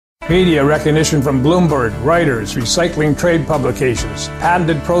Media recognition from Bloomberg, Reuters, recycling trade publications.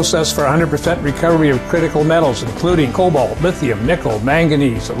 Patented process for 100% recovery of critical metals, including cobalt, lithium, nickel,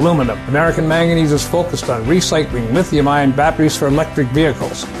 manganese, aluminum. American Manganese is focused on recycling lithium-ion batteries for electric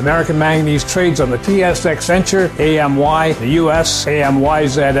vehicles. American Manganese trades on the TSX Venture, AMY, the US,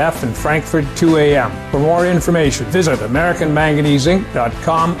 AMYZF, and Frankfurt 2AM. For more information, visit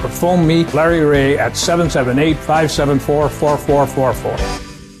AmericanManganeseInc.com or phone me, Larry Ray, at 778-574-4444.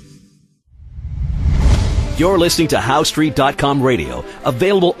 You're listening to HowStreet.com radio,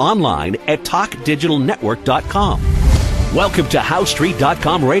 available online at TalkDigitalNetwork.com. Welcome to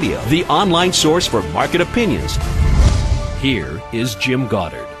HowStreet.com radio, the online source for market opinions. Here is Jim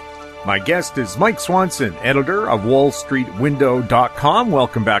Goddard. My guest is Mike Swanson, editor of WallStreetWindow.com.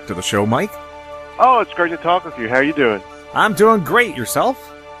 Welcome back to the show, Mike. Oh, it's great to talk with you. How are you doing? I'm doing great.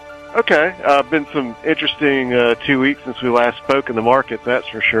 Yourself? Okay. Been some interesting 2 weeks since we last spoke in the market, that's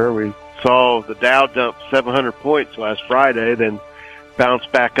for sure. We saw the Dow dump 700 points last Friday, then bounce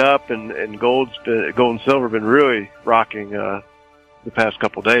back up, and gold and silver been really rocking the past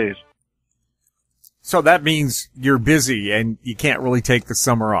couple days. So that means you're busy and you can't really take the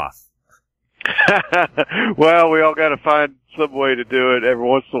summer off. Well, we all got to find some way to do it every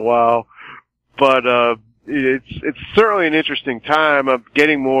once in a while, but it's certainly an interesting time. I'm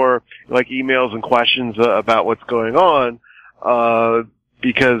getting more like emails and questions about what's going on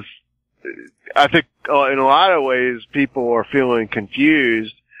because I think in a lot of ways people are feeling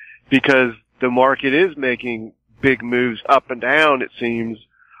confused because the market is making big moves up and down, it seems,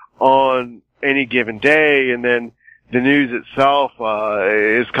 on any given day, and then the news itself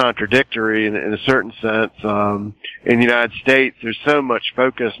is contradictory in a certain sense. In the United States, there's so much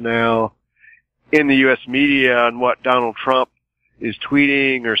focus now in the U.S. media on what Donald Trump is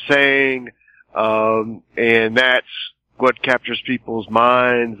tweeting or saying, and that's what captures people's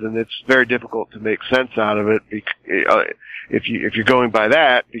minds, and it's very difficult to make sense out of it if you're going by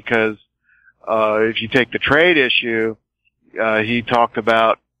that, because if you take the trade issue, he talked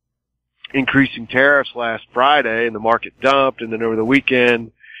about increasing tariffs last Friday, and the market dumped, and then over the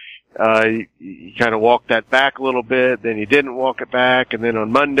weekend he kind of walked that back a little bit, then he didn't walk it back, and then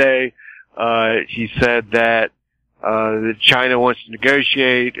on Monday he said that China wants to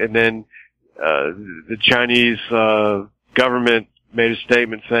negotiate, and then the Chinese government made a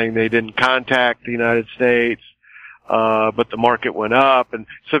statement saying they didn't contact the United States, but the market went up. And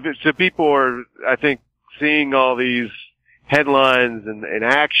so people are, I think, seeing all these headlines and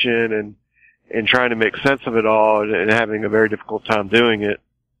action and trying to make sense of it all and having a very difficult time doing it.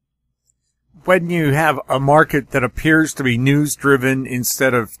 When you have a market that appears to be news-driven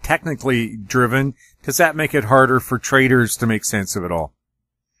instead of technically driven, does that make it harder for traders to make sense of it all?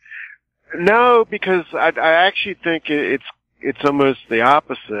 No, because I actually think it's almost the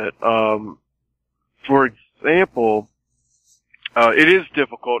opposite. For example, it is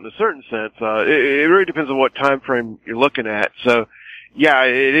difficult in a certain sense. It really depends on what time frame you're looking at. So, yeah,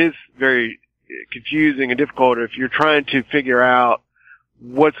 it is very confusing and difficult if you're trying to figure out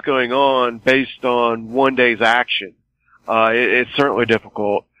what's going on based on one day's action. It's certainly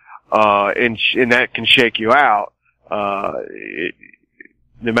difficult, and that can shake you out.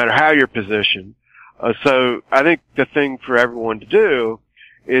 No matter how you're positioned. So I think the thing for everyone to do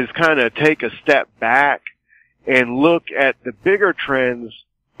is kind of take a step back and look at the bigger trends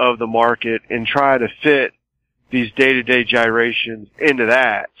of the market and try to fit these day-to-day gyrations into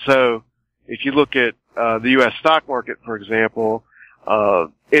that. So if you look at the U.S. stock market, for example,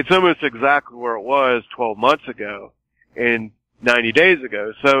 it's almost exactly where it was 12 months ago and 90 days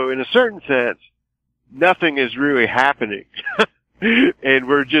ago. So in a certain sense, nothing is really happening. And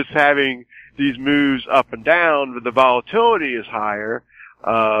we're just having these moves up and down, but the volatility is higher.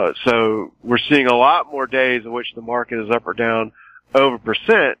 So we're seeing a lot more days in which the market is up or down over %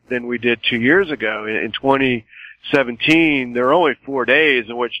 than we did 2 years ago. In 2017, there were only 4 days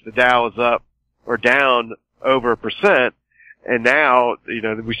in which the Dow is up or down over %. And now,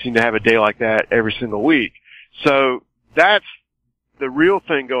 we seem to have a day like that every single week. So that's the real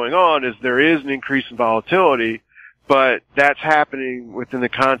thing going on, is there is an increase in volatility, but that's happening within the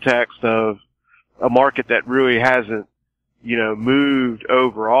context of a market that really hasn't, moved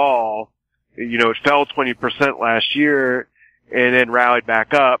overall. It fell 20% last year and then rallied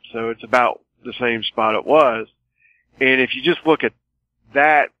back up, so it's about the same spot it was. And if you just look at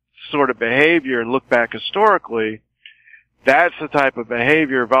that sort of behavior and look back historically, that's the type of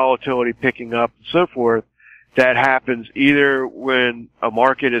behavior, volatility picking up and so forth, that happens either when a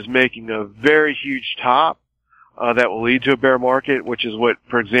market is making a very huge top, that will lead to a bear market, which is what,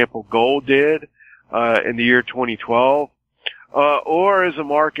 for example, gold did in the year 2012, or is a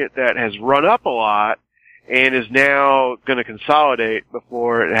market that has run up a lot and is now going to consolidate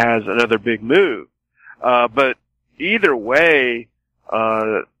before it has another big move. But either way,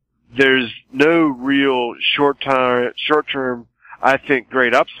 there's no real short-term, I think,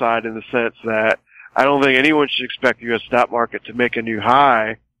 great upside in the sense that I don't think anyone should expect the U.S. stock market to make a new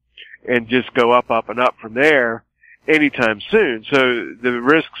high and just go up, up, and up from there anytime soon. So the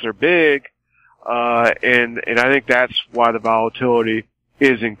risks are big, and I think that's why the volatility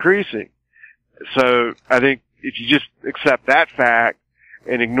is increasing. So I think if you just accept that fact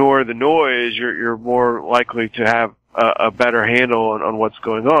and ignore the noise, you're more likely to have a better handle on what's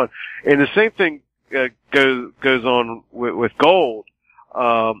going on. And the same thing goes on with gold.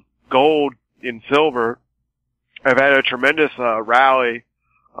 Gold and silver have had a tremendous rally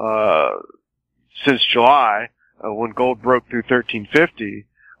since July when gold broke through 1350,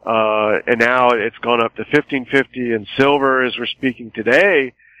 and now it's gone up to 1550, and silver, as we're speaking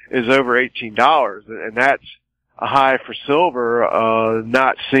today, is over $18, and that's a high for silver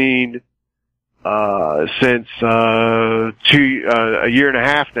not seen since a year and a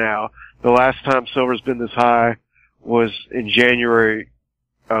half now. The last time silver's been this high was in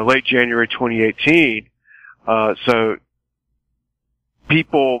late January 2018. So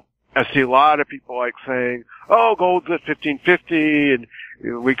I see a lot of people like saying, oh, gold's at 1550 and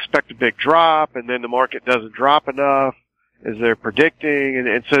we expect a big drop, and then the market doesn't drop enough as they're predicting.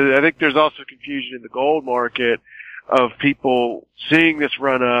 And so I think there's also confusion in the gold market of people seeing this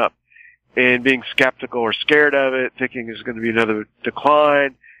run up and being skeptical or scared of it, thinking there's going to be another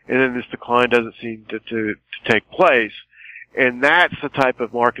decline, and then this decline doesn't seem to take place. And that's the type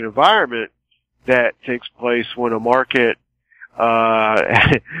of market environment that takes place when a market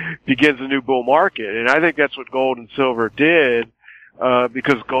begins a new bull market. And I think that's what gold and silver did,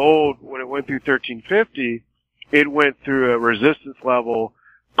 because gold, when it went through 1350, it went through a resistance level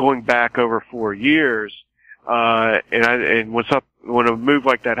going back over 4 years. And when a move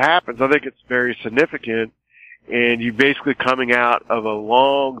like that happens, I think it's very significant, and you're basically coming out of a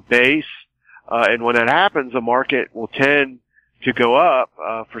long base, and when that happens, the market will tend to go up,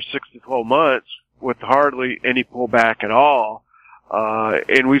 for 6 to 12 months with hardly any pullback at all.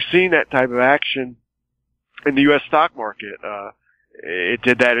 And we've seen that type of action in the U.S. stock market. It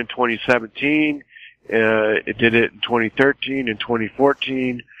did that in 2017. It did it in 2013 and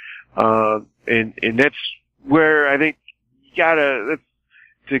 2014. And that's where I think you gotta,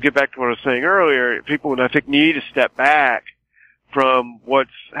 to get back to what I was saying earlier, people, I think, need to step back from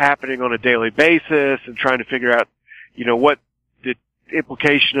what's happening on a daily basis and trying to figure out, what the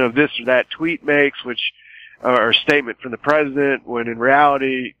implication of this or that tweet makes, or statement from the president, when in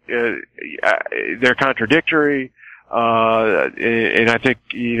reality, they're contradictory. And I think,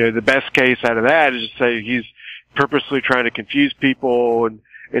 the best case out of that is to say he's purposely trying to confuse people, and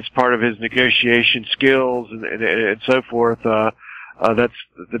it's part of his negotiation skills and so forth. That's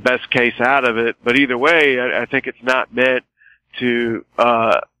the best case out of it. But either way, I think it's not meant to,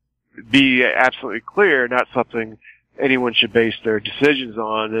 be absolutely clear, not something anyone should base their decisions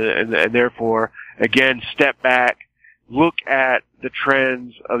on. And therefore, again, step back, look at the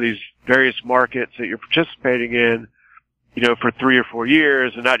trends of these various markets that you're participating in, for 3 or 4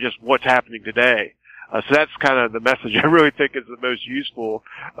 years, and not just what's happening today. So that's kind of the message I really think is the most useful,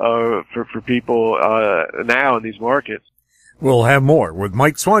 for people, now in these markets. We'll have more with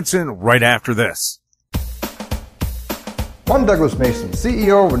Mike Swanson right after this. I'm Douglas Mason,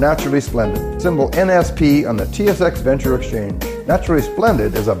 CEO of Naturally Splendid, symbol NSP on the TSX Venture Exchange. Naturally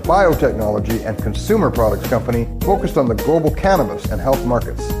Splendid is a biotechnology and consumer products company focused on the global cannabis and health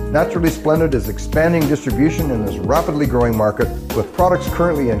markets. Naturally Splendid is expanding distribution in this rapidly growing market with products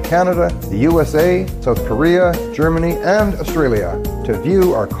currently in Canada, the USA, South Korea, Germany, and Australia. To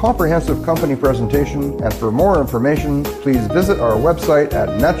view our comprehensive company presentation and for more information, please visit our website at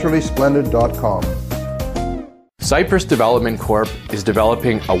naturallysplendid.com. Cypress Development Corp. is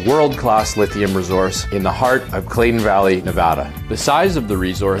developing a world-class lithium resource in the heart of Clayton Valley, Nevada. The size of the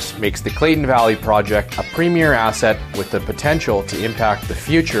resource makes the Clayton Valley project a premier asset with the potential to impact the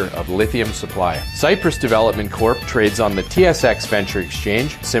future of lithium supply. Cypress Development Corp. trades on the TSX Venture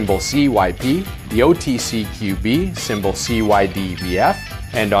Exchange, symbol CYP, the OTCQB, symbol CYDVF,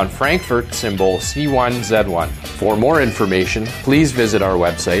 and on Frankfurt, symbol C1Z1. For more information, please visit our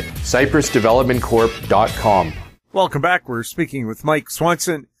website, cypressdevelopmentcorp.com. Welcome back. We're speaking with Mike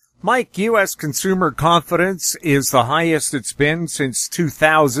Swanson. Mike, U.S. consumer confidence is the highest it's been since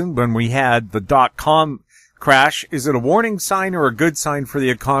 2000 when we had the .com crash. Is it a warning sign or a good sign for the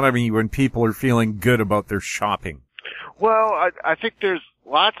economy when people are feeling good about their shopping? Well, I think there's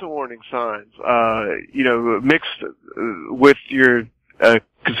lots of warning signs. Mixed with your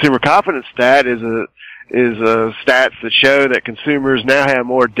consumer confidence stat is stats that show that consumers now have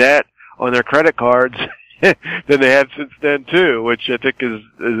more debt on their credit cards than they had since then too, which I think is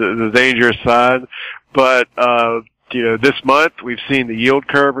a dangerous sign. But this month we've seen the yield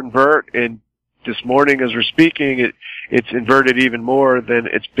curve invert, and this morning as we're speaking, it's inverted even more than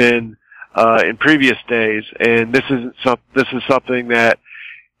it's been in previous days. And this is something that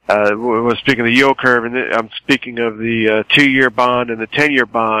we're speaking of the yield curve, and I'm speaking of the 2-year bond and the 10-year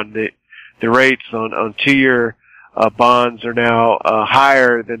bond. The rates on 2-year bonds are now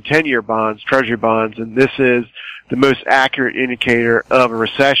higher than 10-year bonds, treasury bonds, and this is the most accurate indicator of a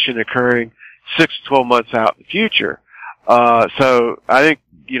recession occurring 6 to 12 months out in the future. So I think,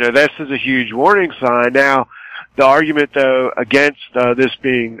 this is a huge warning sign. Now, the argument, though, against this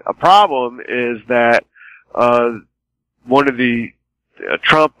being a problem is that one of the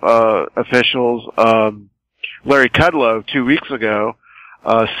Trump officials, Larry Kudlow, 2 weeks ago,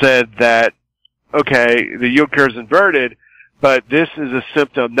 said that, okay, the yield curve's inverted, but this is a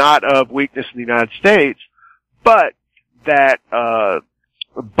symptom not of weakness in the United States, but that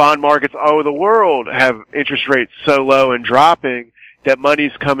bond markets all over the world have interest rates so low and dropping that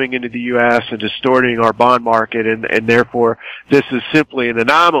money's coming into the U.S. and distorting our bond market, and therefore this is simply an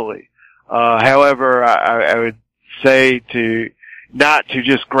anomaly. However, I would say not to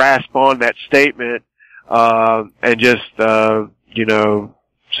just grasp on that statement and just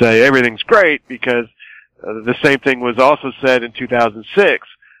say everything's great, because the same thing was also said in 2006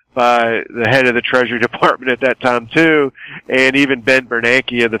 by the head of the Treasury Department at that time too, and even Ben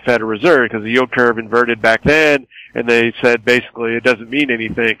Bernanke of the Federal Reserve, because the yield curve inverted back then, and they said basically it doesn't mean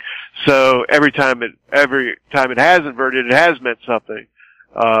anything. So every time it has inverted, it has meant something.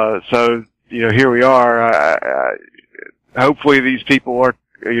 So here we are. Hopefully these people are,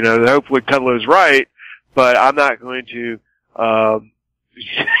 hopefully Kudlow's right, but I'm not going to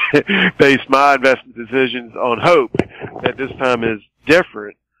base my investment decisions on hope that this time is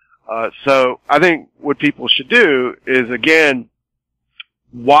different. So I think what people should do is, again,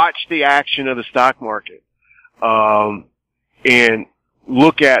 watch the action of the stock market, and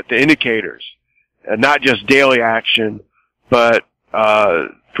look at the indicators, not just daily action, but,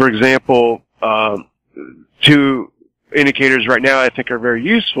 for example, 2 indicators right now I think are very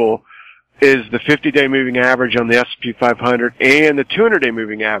useful is the 50-day moving average on the S&P 500 and the 200-day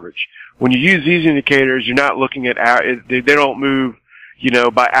moving average. When you use these indicators, you're not looking at, they don't move,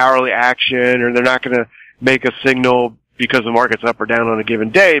 by hourly action, or they're not going to make a signal because the market's up or down on a given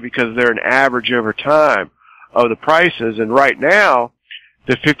day, because they're an average over time of the prices. And right now,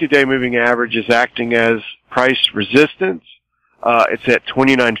 the 50-day moving average is acting as price resistance. It's at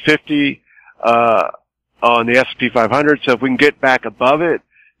 2950 on the S&P 500. So if we can get back above it,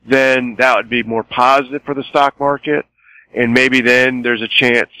 then that would be more positive for the stock market. And maybe then there's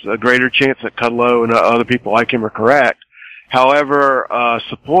a greater chance that Kudlow and other people like him are correct. However,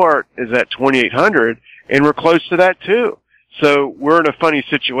 support is at 2800, and we're close to that too. So we're in a funny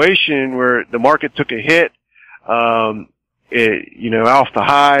situation where the market took a hit, off the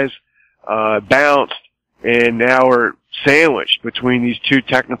highs, bounced, and now we're sandwiched between these two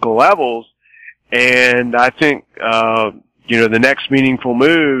technical levels. And I think, the next meaningful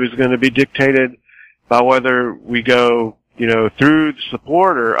move is going to be dictated by whether we go, through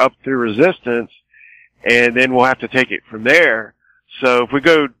support or up through resistance, and then we'll have to take it from there. So if we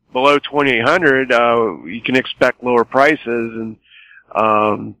go below 2800, you can expect lower prices,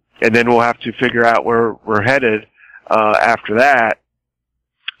 and then we'll have to figure out where we're headed, after that.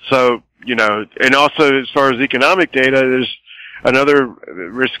 So, and also as far as economic data, there's another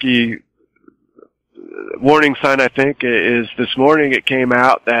risky warning sign, I think, is this morning it came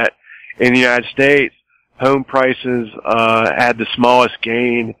out that in the United States, home prices, had the smallest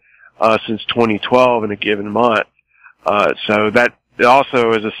gain, since 2012 in a given month. So that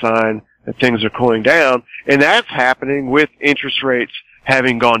also is a sign that things are cooling down, and that's happening with interest rates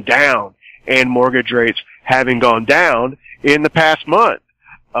having gone down and mortgage rates having gone down in the past month.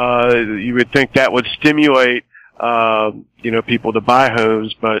 You would think that would stimulate, people to buy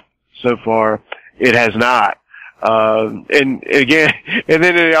homes, but so far it has not. And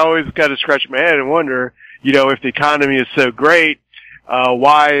then I always got to scratch my head and wonder, if the economy is so great,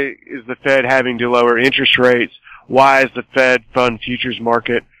 why is the Fed having to lower interest rates? Why is the Fed fund futures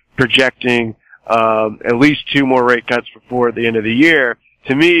market projecting at least 2 more rate cuts before the end of the year?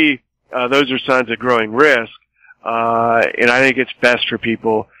 To me, those are signs of growing risk. And I think it's best for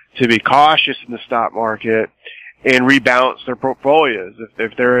people to be cautious in the stock market and rebalance their portfolios.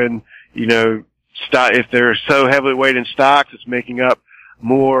 If they're in, if they're so heavily weighted in stocks, it's making up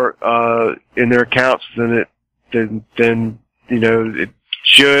more in their accounts than it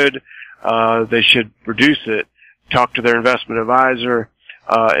should. They should reduce it. Talk to their investment advisor,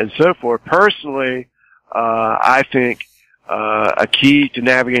 and so forth. Personally, I think a key to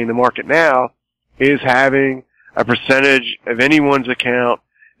navigating the market now is having a percentage of anyone's account.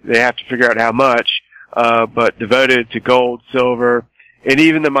 They have to figure out how much, but devoted to gold, silver, and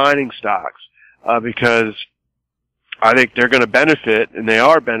even the mining stocks, because I think they're going to benefit, and they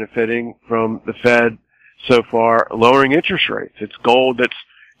are benefiting from the Fed so far lowering interest rates. It's gold that's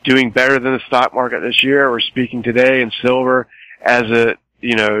doing better than the stock market this year. We're speaking today, and silver as is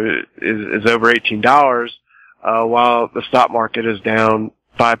over $18, while the stock market is down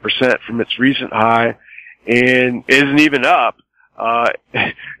 5% from its recent high and isn't even up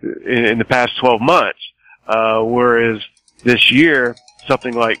in the past 12 months. Whereas this year,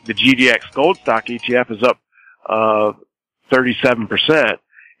 something like the GDX gold stock ETF is up 37%,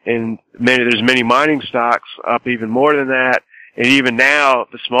 and there's many mining stocks up even more than that. And even now,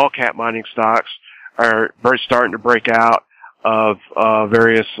 the small cap mining stocks are starting to break out of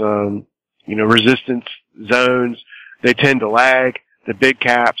various resistance zones. They tend to lag the big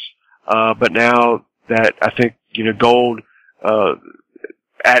caps, but now that I think gold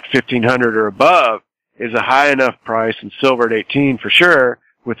at 1,500 or above is a high enough price, and silver at 18 for sure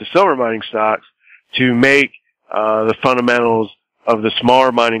with the silver mining stocks, to make the fundamentals of the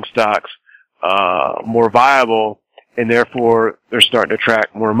smaller mining stocks more viable, and therefore they're starting to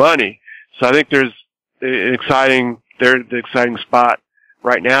attract more money. So I think there's the exciting spot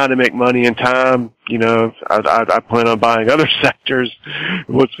right now to make money in time. I plan on buying other sectors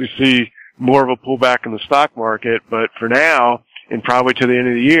once we see more of a pullback in the stock market. But for now, and probably to the end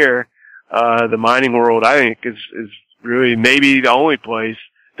of the year, the mining world, I think, is really maybe the only place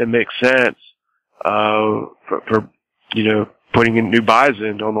that makes sense for putting in new buys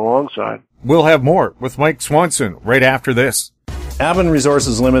in on the long side. We'll have more with Mike Swanson right after this. Avon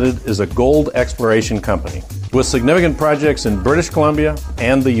Resources Limited is a gold exploration company with significant projects in British Columbia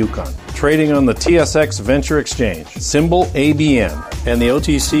and the Yukon, trading on the TSX Venture Exchange, symbol ABN, and the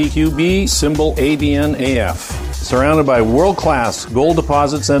OTCQB, symbol ABNAF. Surrounded by world-class gold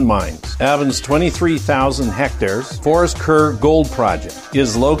deposits and mines, Avon's 23,000 hectares Forest Kerr Gold Project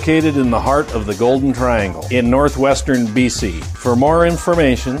is located in the heart of the Golden Triangle in northwestern BC. For more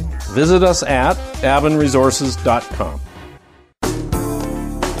information, visit us at avonresources.com.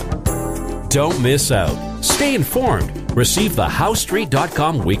 Don't miss out. Stay informed. Receive the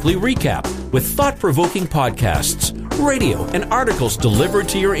HowStreet.com weekly recap with thought-provoking podcasts, radio, and articles delivered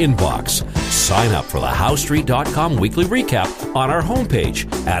to your inbox. Sign up for the HowStreet.com weekly recap on our homepage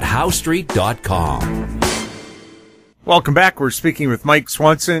at HowStreet.com. Welcome back. We're speaking with Mike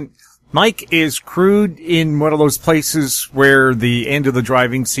Swanson. Mike, is crude in one of those places where the end of the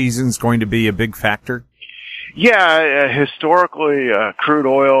driving season is going to be a big factor? Yeah, historically, crude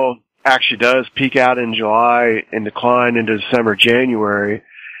oil actually does peak out in July and decline into December, January.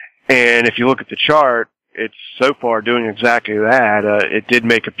 And if you look at the chart, it's so far doing exactly that. It did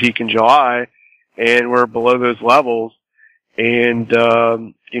make a peak in July, and we're below those levels. And,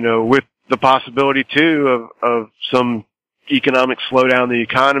 with the possibility too of some economic slowdown in the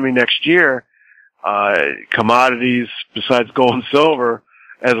economy next year, commodities besides gold and silver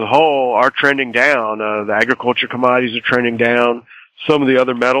as a whole are trending down. The agriculture commodities are trending down. Some of the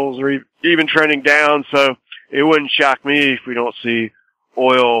other metals are even trending down. So it wouldn't shock me if we don't see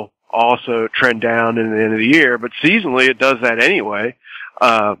oil also trend down in the end of the year. But seasonally, it does that anyway,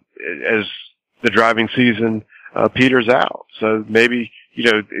 as the driving season peters out. So maybe,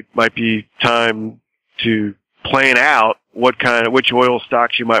 it might be time to plan out which oil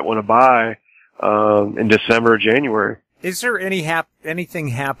stocks you might want to buy in December or January. Is there anything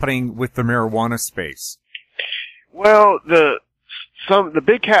happening with the marijuana space? Well, the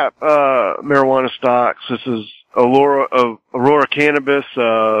big cap marijuana stocks, this is Aurora Cannabis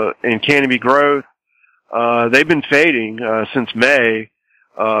and Canopy Growth, they've been fading since May.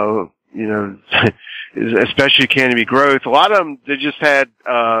 Especially Canopy Growth. A lot of them, they just had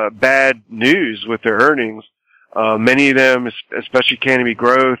bad news with their earnings. Many of them, especially Canopy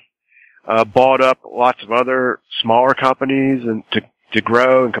Growth, bought up lots of other smaller companies and to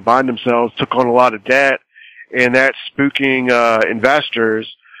grow and combine themselves, took on a lot of debt, and that's spooking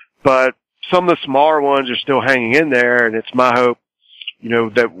investors. But some of the smaller ones are still hanging in there, and it's my hope,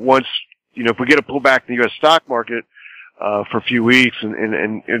 that once, if we get a pullback in the U.S. stock market for a few weeks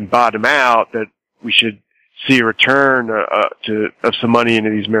and bottom out, that we should see a return of some money into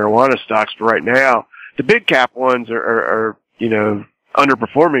these marijuana stocks. But right now, the big cap ones are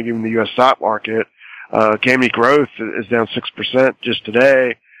underperforming even the U.S. stock market. Kamini growth is down 6% just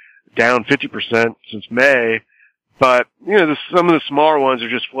today, down 50% since May. But, some of the smaller ones are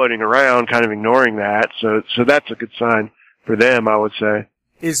just floating around, kind of ignoring that. So that's a good sign for them, I would say.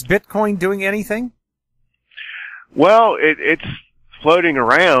 Is Bitcoin doing anything? Well, it's floating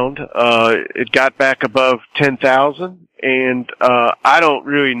around. It got back above 10,000, and I don't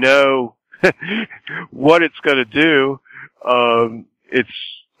really know what it's going to do.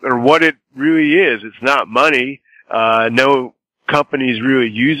 Or what it really is. It's not money. No companies really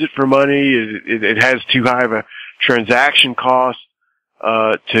use it for money. It has too high of a transaction cost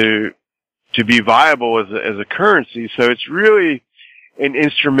to be viable as a currency. So it's really an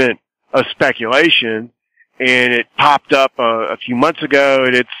instrument of speculation. And it popped up a few months ago,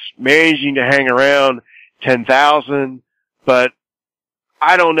 and it's managing to hang around 10,000. But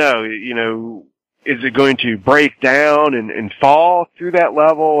I don't know, is it going to break down and fall through that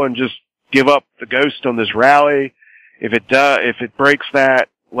level and just give up the ghost on this rally? If it breaks that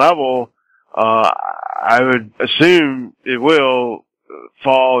level, I would assume it will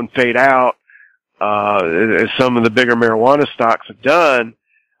fall and fade out, as some of the bigger marijuana stocks have done.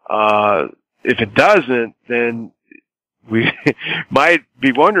 If it doesn't, then we might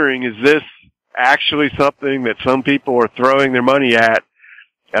be wondering, is this actually something that some people are throwing their money at,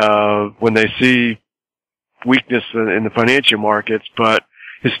 when they see weakness in the financial markets? But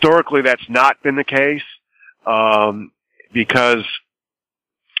historically that's not been the case, because,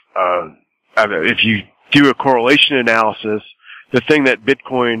 if you do a correlation analysis, the thing that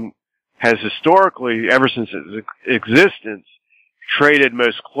Bitcoin has historically, ever since its existence, traded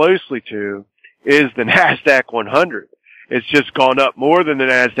most closely to is the NASDAQ 100. It's just gone up more than the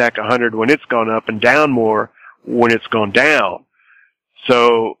NASDAQ 100 when it's gone up, and down more when it's gone down.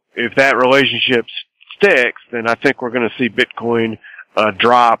 So if that relationship sticks, then I think we're going to see Bitcoin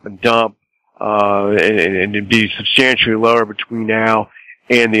drop and dump, and be substantially lower between now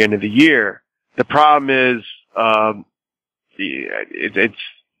and the end of the year. The problem is,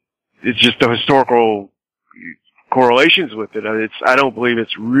 it's just the historical correlations with it. I don't believe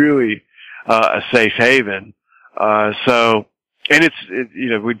it's really a safe haven. We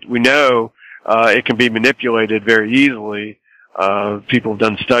know it can be manipulated very easily. People have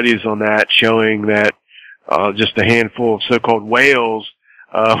done studies on that showing that just a handful of so-called whales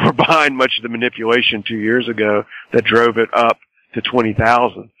were behind much of the manipulation 2 years ago that drove it up to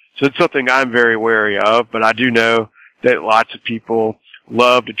 20,000. So it's something I'm very wary of, but I do know that lots of people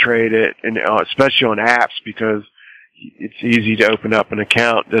love to trade it, and especially on apps, because it's easy to open up an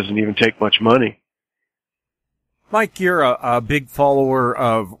account. It doesn't even take much money. Mike, you're a big follower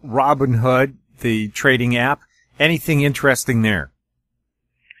of Robinhood, the trading app. Anything interesting there?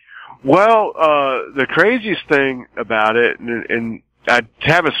 Well, the craziest thing about it, and I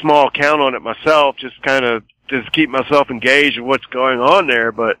have a small account on it myself, just keep myself engaged with what's going on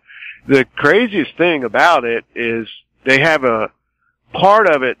there. But the craziest thing about it is they have a part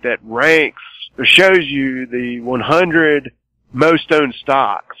of it that ranks or shows you the 100 most owned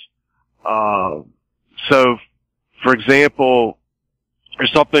stocks. So, for example,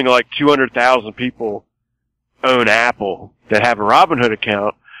 there's something like 200,000 people own Apple that have a Robinhood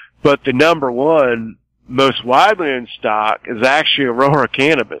account, but the number one most widely owned stock is actually Aurora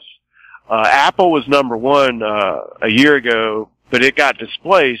Cannabis. Apple was number one a year ago, but it got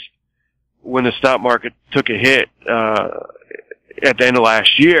displaced when the stock market took a hit at the end of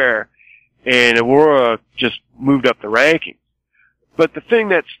last year, and Aurora just moved up the rankings. But the thing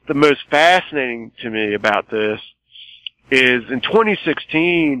that's the most fascinating to me about this is in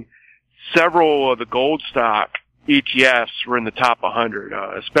 2016, several of the gold stock ETFs were in the top 100,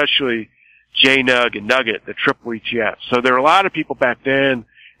 especially JNUG and Nugget, the triple ETFs. So there were a lot of people back then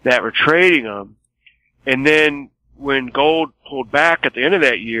that were trading them. And then when gold pulled back at the end of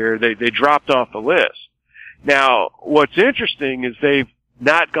that year, they dropped off the list. Now, what's interesting is they've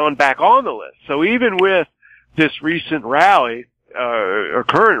not gone back on the list. So even with this recent rally, or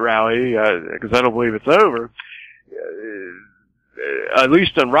current rally, because I don't believe it's over, at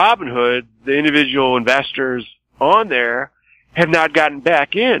least on Robinhood, the individual investors on there have not gotten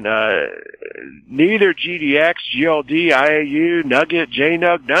back in. Neither GDX, GLD, IAU, Nugget,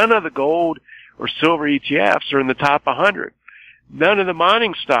 JNUG, none of the gold or silver ETFs are in the top 100. None of the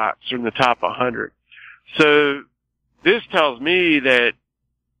mining stocks are in the top 100. So this tells me that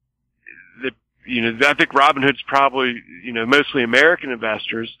I think Robinhood's probably, mostly American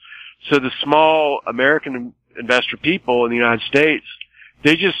investors. So the small American investor people in the United States,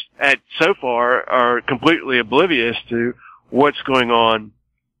 they just, so far, are completely oblivious to what's going on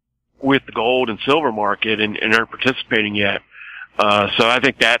with the gold and silver market and aren't participating yet. So I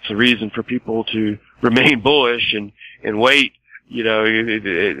think that's a reason for people to remain bullish and wait. You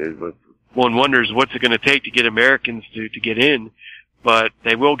know, one wonders what's it going to take to get Americans to get in, but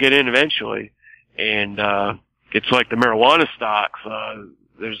they will get in eventually. And it's like the marijuana stocks.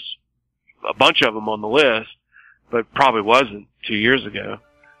 There's a bunch of them on the list, but probably wasn't 2 years ago.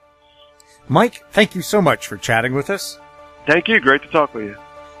 Mike, thank you so much for chatting with us. Thank you. Great to talk with you.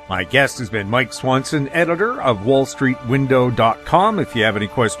 My guest has been Mike Swanson, editor of WallStreetWindow.com. If you have any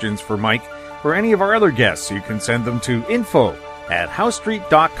questions for Mike or any of our other guests, you can send them to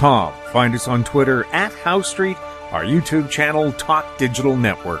info@HowStreet.com. Find us on Twitter @HowStreet, our YouTube channel, Talk Digital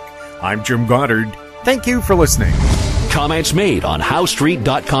Network. I'm Jim Goddard. Thank you for listening. Comments made on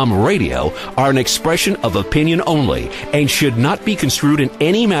HowStreet.com radio are an expression of opinion only and should not be construed in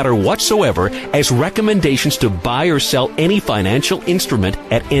any matter whatsoever as recommendations to buy or sell any financial instrument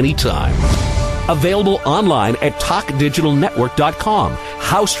at any time. Available online at TalkDigitalNetwork.com.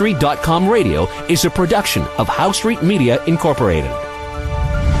 HowStreet.com radio is a production of HowStreet Media Incorporated.